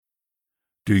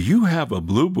Do you have a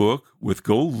blue book with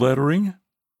gold lettering?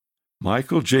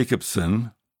 Michael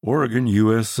Jacobson, Oregon,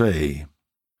 USA.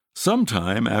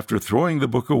 Sometime after throwing the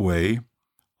book away,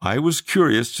 I was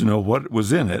curious to know what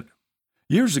was in it.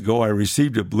 Years ago, I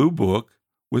received a blue book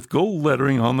with gold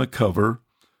lettering on the cover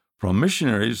from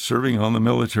missionaries serving on the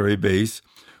military base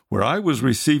where I was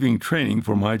receiving training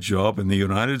for my job in the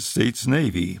United States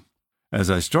Navy. As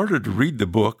I started to read the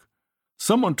book,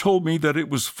 someone told me that it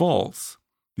was false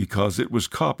because it was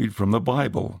copied from the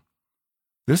Bible.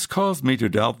 This caused me to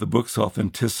doubt the book's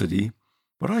authenticity,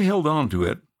 but I held on to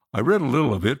it. I read a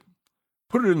little of it,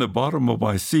 put it in the bottom of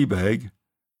my sea bag,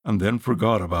 and then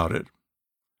forgot about it.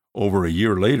 Over a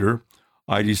year later,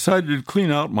 I decided to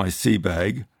clean out my sea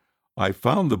bag. I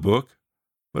found the book,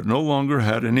 but no longer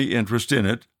had any interest in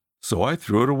it, so I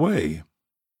threw it away.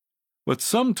 But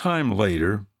some time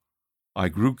later, I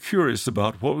grew curious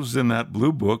about what was in that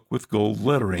blue book with gold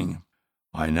lettering.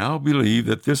 I now believe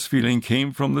that this feeling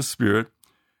came from the Spirit,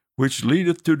 which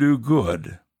leadeth to do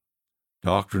good.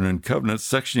 Doctrine and Covenants,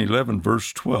 section 11,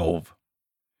 verse 12.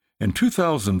 In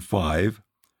 2005,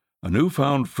 a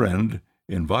newfound friend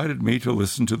invited me to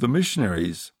listen to the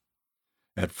missionaries.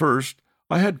 At first,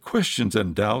 I had questions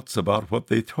and doubts about what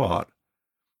they taught,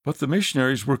 but the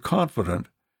missionaries were confident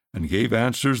and gave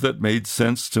answers that made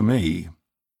sense to me.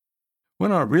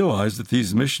 When I realized that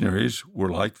these missionaries were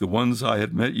like the ones I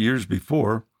had met years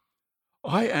before,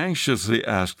 I anxiously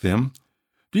asked them,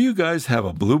 "Do you guys have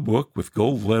a blue book with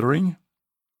gold lettering?"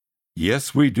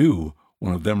 "Yes, we do,"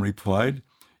 one of them replied.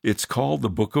 "It's called the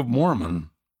Book of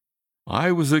Mormon."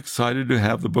 I was excited to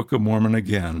have the Book of Mormon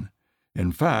again.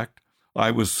 In fact, I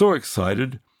was so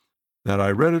excited that I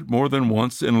read it more than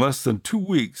once in less than 2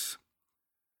 weeks.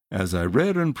 As I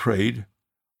read and prayed,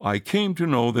 I came to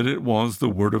know that it was the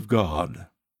Word of God.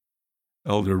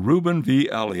 Elder Reuben V.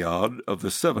 Aliad of the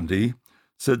 70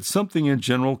 said something in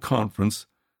General Conference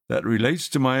that relates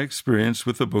to my experience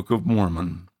with the Book of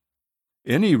Mormon.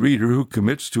 Any reader who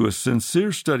commits to a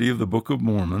sincere study of the Book of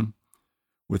Mormon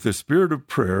with the spirit of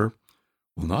prayer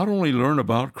will not only learn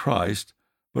about Christ,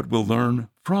 but will learn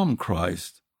from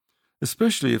Christ,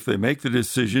 especially if they make the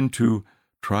decision to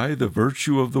try the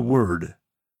virtue of the Word.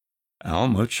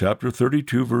 Alma chapter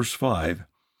 32, verse 5,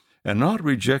 and not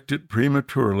reject it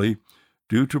prematurely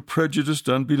due to prejudiced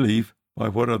unbelief by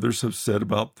what others have said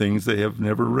about things they have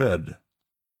never read.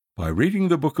 By reading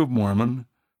the Book of Mormon,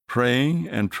 praying,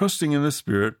 and trusting in the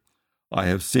Spirit, I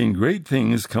have seen great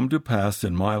things come to pass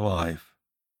in my life.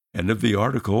 End of the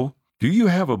article. Do you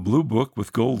have a blue book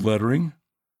with gold lettering?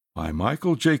 By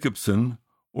Michael Jacobson,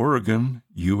 Oregon,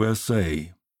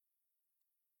 USA.